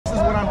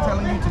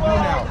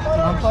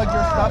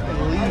stuff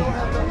and leave.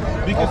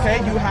 Because okay,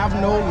 you have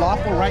no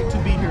lawful right to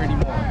be here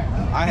anymore.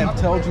 I have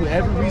told you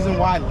every reason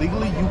why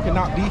legally you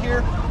cannot be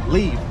here.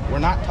 Leave. We're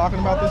not talking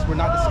about this. We're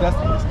not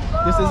discussing this.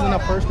 This isn't a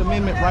First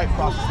Amendment right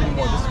process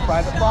anymore. This is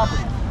private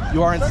property.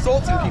 You are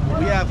insulting people.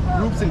 We have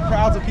groups and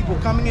crowds of people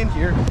coming in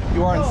here.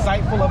 You are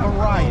insightful of a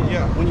riot.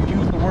 When you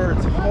use the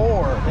words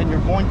whore and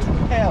you're going to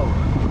hell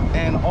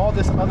and all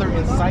this other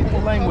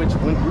insightful language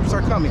when groups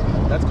are coming,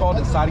 that's called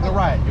inciting a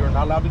riot. You're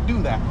not allowed to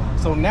do that.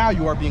 So now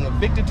you are being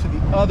evicted to the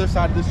other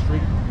side of the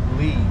street.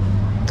 Leave.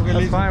 Okay,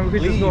 that's fine. We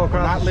could just go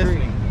across the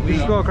street. We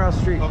just go across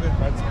the street. Okay,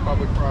 that's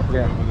public property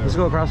over there. Let's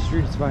go across the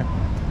street. It's fine.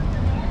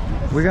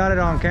 We got it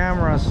on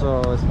camera,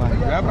 so it's fine.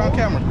 Grab it on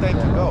camera. Thank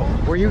you. Go.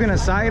 Were you gonna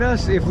cite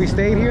us if we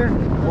stayed here?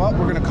 Well,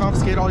 we're gonna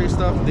confiscate all your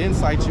stuff, then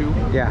cite you.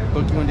 Yeah.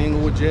 Book you into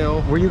Inglewood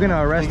jail. Were you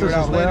gonna arrest us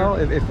as well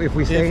if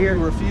we stay here? If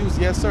you refuse,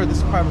 yes, sir. This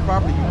is private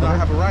property. You do not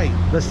have a right.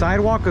 The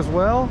sidewalk as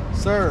well,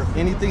 sir.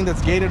 Anything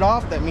that's gated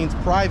off, that means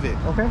private.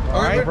 Okay.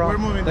 All right. We're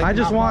moving. I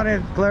just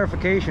wanted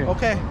clarification.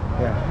 Okay.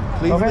 Yeah.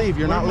 Please leave.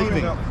 You're not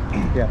leaving.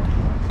 Yeah.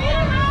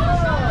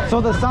 So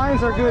the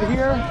signs are good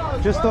here.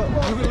 You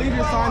can leave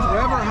your signs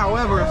wherever.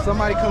 However, if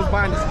somebody comes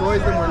by and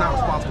destroys them, we're not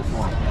responsible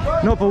for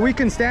them. No, but we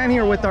can stand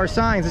here with our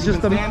signs. It's just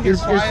stand here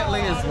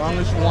quietly as long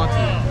as you want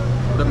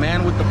to. The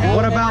man with the bullhorn.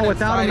 What about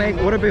without a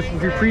what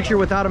if you preach here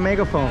without a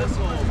megaphone?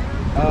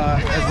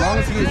 As long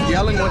as he is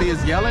yelling what he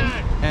is yelling,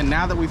 and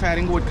now that we've had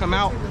Inglewood come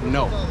out,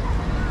 no.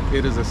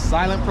 It is a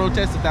silent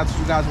protest if that's what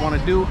you guys want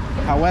to do.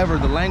 However,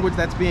 the language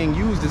that's being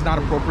used is not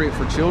appropriate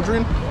for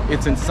children.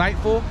 It's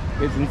insightful.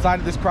 It's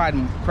incited this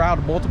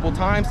crowd multiple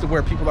times to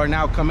where people are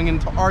now coming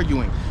into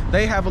arguing.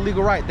 They have a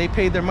legal right. They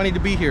paid their money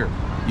to be here.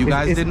 You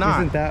guys did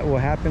not. Isn't that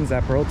what happens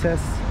at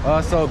protests?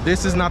 So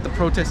this is not the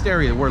protest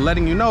area. We're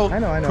letting you know. I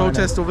know.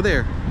 Protest over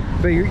there.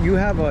 But you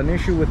have an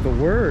issue with the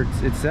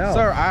words itself.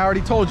 Sir, I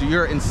already told you,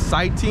 you're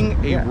inciting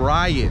a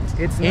riot.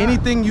 It's not.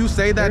 Anything you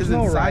say that is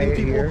inciting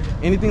people, here.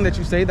 anything that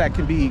you say that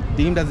can be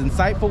deemed as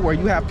insightful, where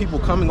you have people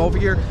coming over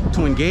here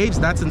to engage,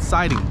 that's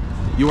inciting.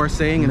 You are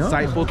saying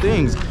insightful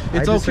things.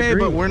 It's okay,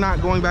 but we're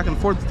not going back and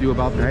forth with you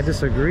about this. I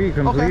disagree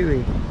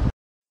completely.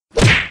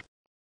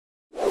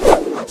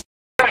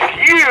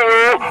 You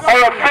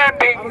are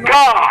offending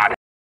God.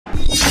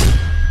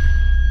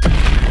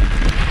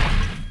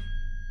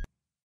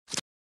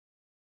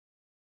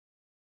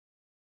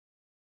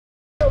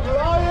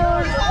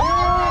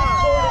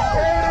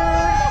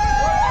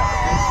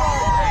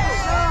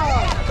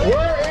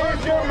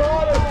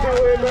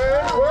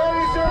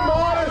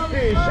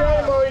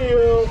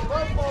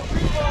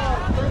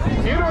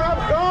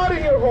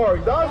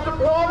 That's the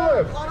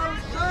problem.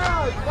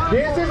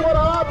 This is what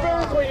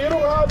happens when you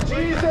don't have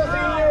Jesus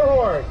in your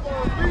heart.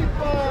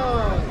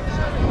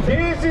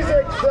 This is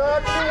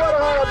exactly what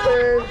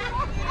happens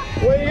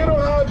when you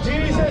don't have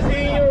Jesus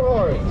in your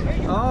heart.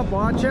 Oh,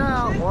 watch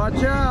out,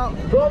 watch out.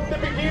 From the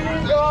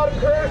beginning, God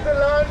cursed the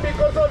land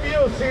because of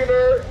you,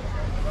 sinner.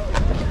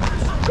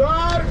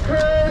 God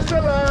cursed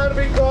the land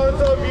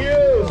because of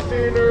you,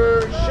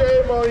 sinner.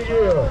 Shame on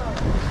you.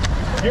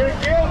 You're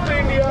guilty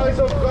in the eyes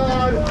of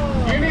God.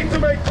 You need to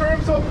make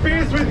terms of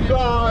peace with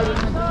God.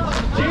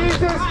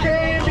 Jesus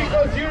came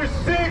because you're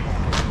sick.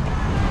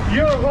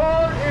 Your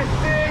heart is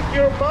sick.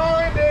 Your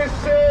mind is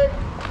sick.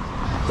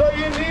 So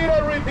you need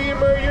a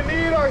redeemer. You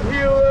need a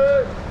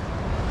healer.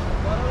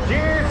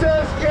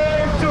 Jesus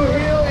came to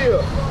heal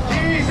you.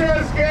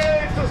 Jesus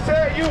came to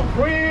set you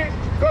free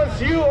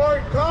because you are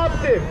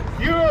captive.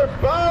 You are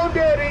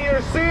bounded in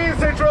your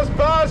sins and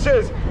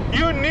trespasses.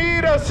 You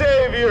need a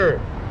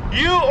Savior.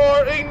 You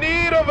are in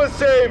need of a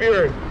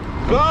Savior.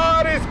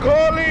 God is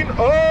calling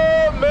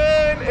all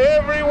men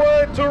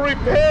everywhere to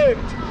repent,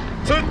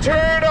 to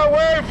turn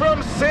away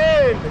from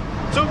sin,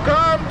 to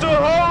come to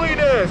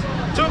holiness,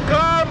 to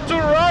come to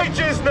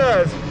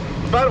righteousness.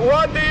 But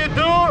what do you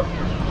do?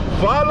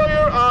 Follow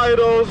your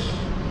idols.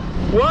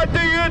 What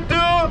do you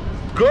do?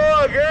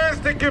 Go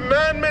against the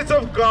commandments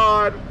of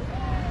God.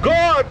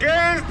 Go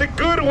against the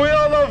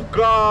goodwill of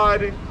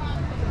God.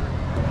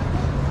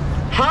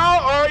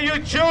 How are you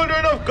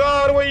children of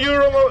God when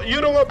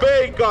you don't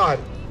obey God?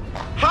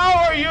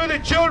 How are you the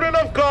children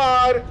of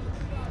God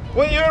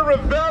when you're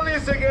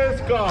rebellious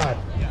against God?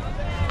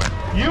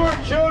 You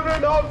are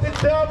children of the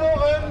devil,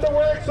 and the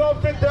works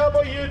of the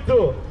devil you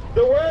do.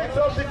 The works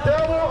of the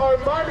devil are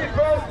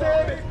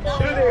manifested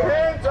through the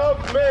hands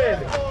of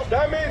men.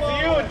 That means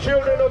you,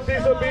 children of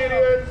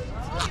disobedience.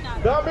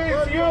 That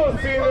means you,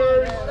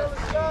 sinners.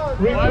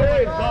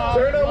 Repent,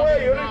 turn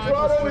away, you're in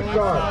trouble with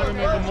God.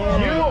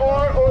 You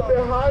are on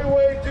the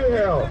highway to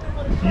hell.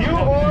 You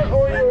are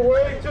on your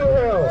way to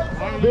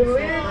hell.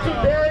 Believe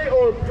today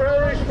or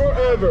perish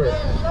forever.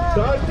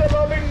 That's the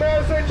loving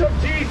message of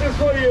Jesus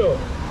for you.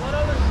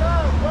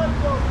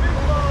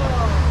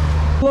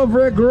 Of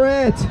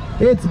regret,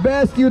 it's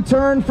best you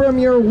turn from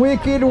your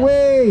wicked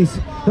ways.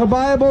 The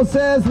Bible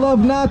says, love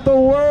not the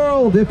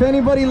world. If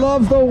anybody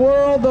loves the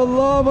world, the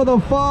love of the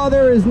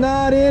Father is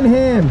not in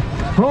him.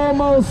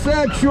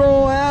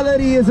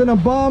 Homosexuality is an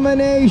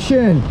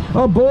abomination.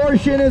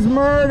 Abortion is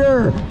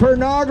murder.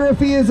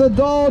 Pornography is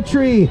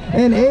adultery.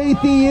 And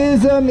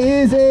atheism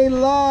is a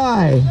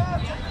lie.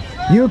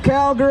 You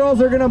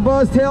cowgirls are gonna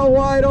bust hell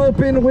wide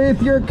open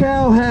with your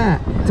cow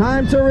hat.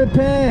 Time to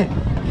repent.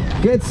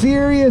 Get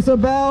serious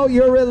about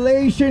your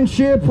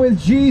relationship with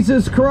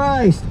Jesus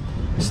Christ.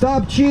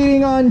 Stop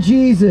cheating on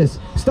Jesus.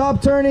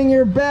 Stop turning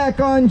your back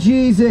on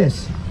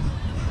Jesus.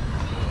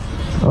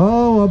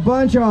 Oh, a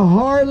bunch of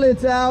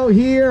harlots out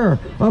here.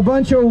 A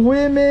bunch of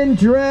women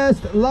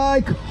dressed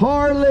like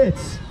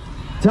harlots.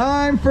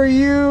 Time for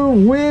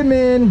you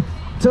women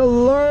to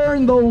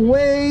learn the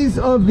ways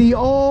of the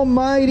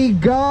Almighty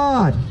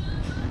God.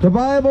 The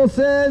Bible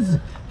says,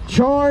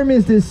 charm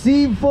is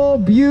deceitful,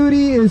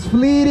 beauty is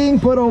fleeting,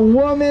 but a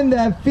woman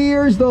that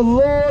fears the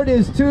Lord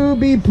is to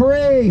be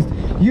praised.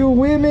 You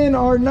women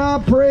are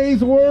not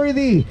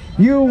praiseworthy.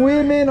 You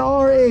women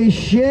are a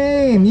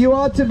shame. You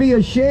ought to be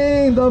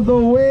ashamed of the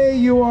way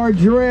you are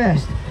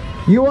dressed.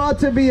 You ought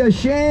to be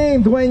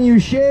ashamed when you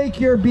shake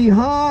your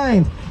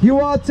behind.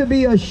 You ought to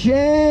be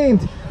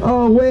ashamed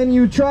when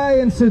you try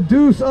and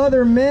seduce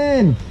other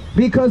men.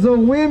 Because of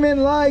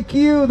women like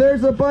you,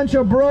 there's a bunch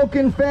of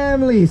broken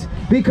families.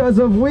 Because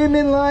of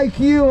women like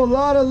you, a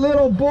lot of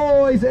little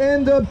boys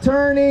end up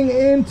turning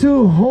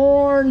into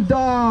horn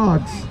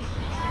dogs.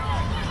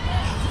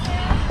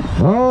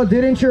 Oh,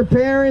 didn't your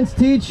parents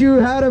teach you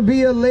how to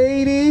be a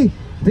lady?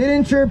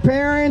 Didn't your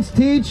parents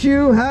teach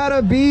you how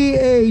to be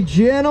a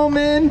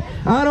gentleman?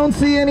 I don't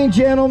see any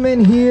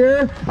gentlemen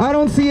here. I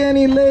don't see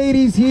any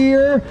ladies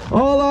here.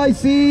 All I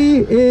see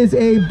is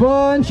a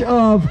bunch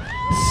of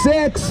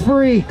sex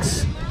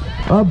freaks.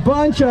 A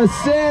bunch of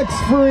sex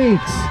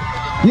freaks.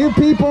 You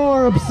people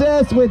are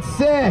obsessed with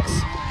sex.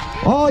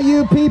 All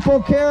you people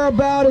care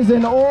about is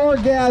an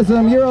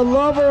orgasm. You're a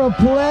lover of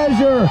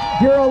pleasure.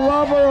 You're a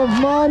lover of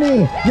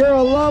money. You're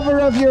a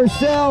lover of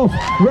yourself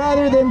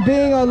rather than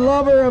being a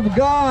lover of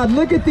God.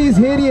 Look at these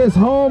hideous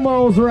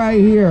homos right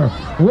here.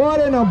 What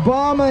an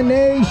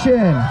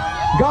abomination.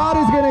 God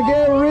is going to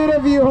get rid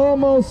of you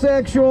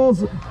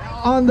homosexuals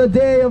on the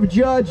day of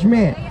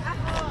judgment.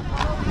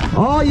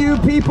 All you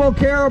people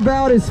care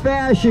about is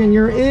fashion,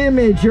 your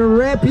image, your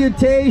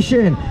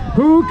reputation.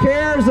 Who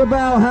cares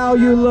about how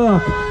you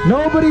look?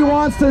 Nobody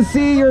wants to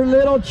see your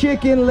little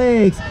chicken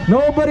legs.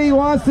 Nobody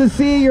wants to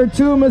see your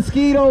 2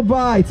 mosquito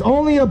bites.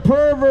 Only a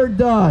pervert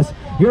does.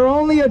 You're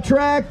only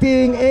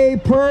attracting a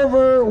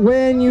pervert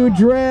when you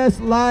dress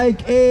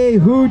like a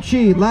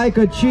hoochie, like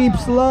a cheap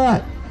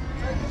slut.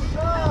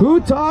 Who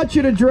taught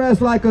you to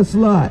dress like a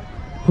slut?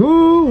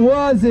 Who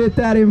was it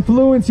that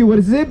influenced you?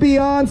 Was it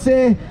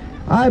Beyonce?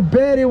 I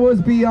bet it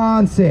was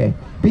Beyonce.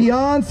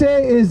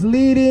 Beyonce is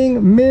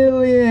leading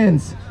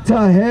millions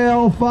to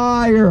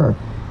hellfire.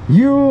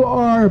 You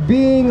are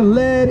being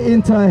led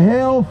into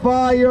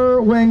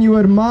hellfire when you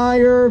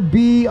admire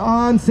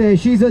Beyonce.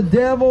 She's a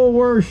devil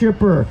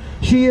worshiper.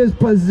 She is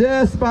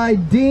possessed by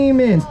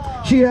demons.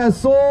 She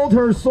has sold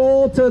her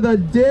soul to the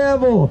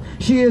devil.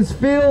 She is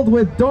filled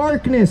with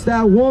darkness,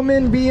 that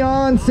woman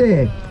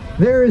Beyonce.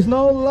 There is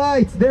no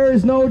light. There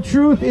is no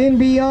truth in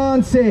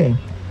Beyonce.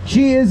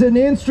 She is an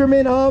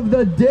instrument of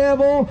the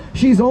devil.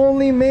 She's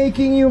only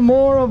making you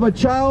more of a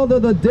child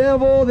of the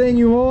devil than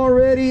you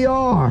already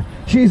are.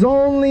 She's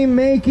only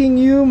making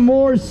you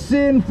more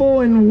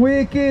sinful and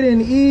wicked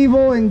and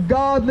evil and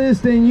godless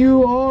than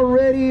you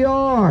already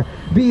are.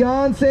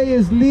 Beyonce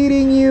is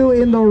leading you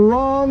in the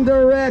wrong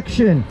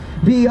direction.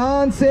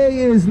 Beyonce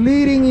is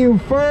leading you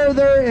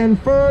further and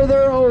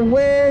further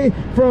away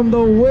from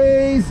the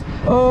ways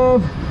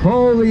of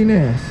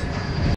holiness.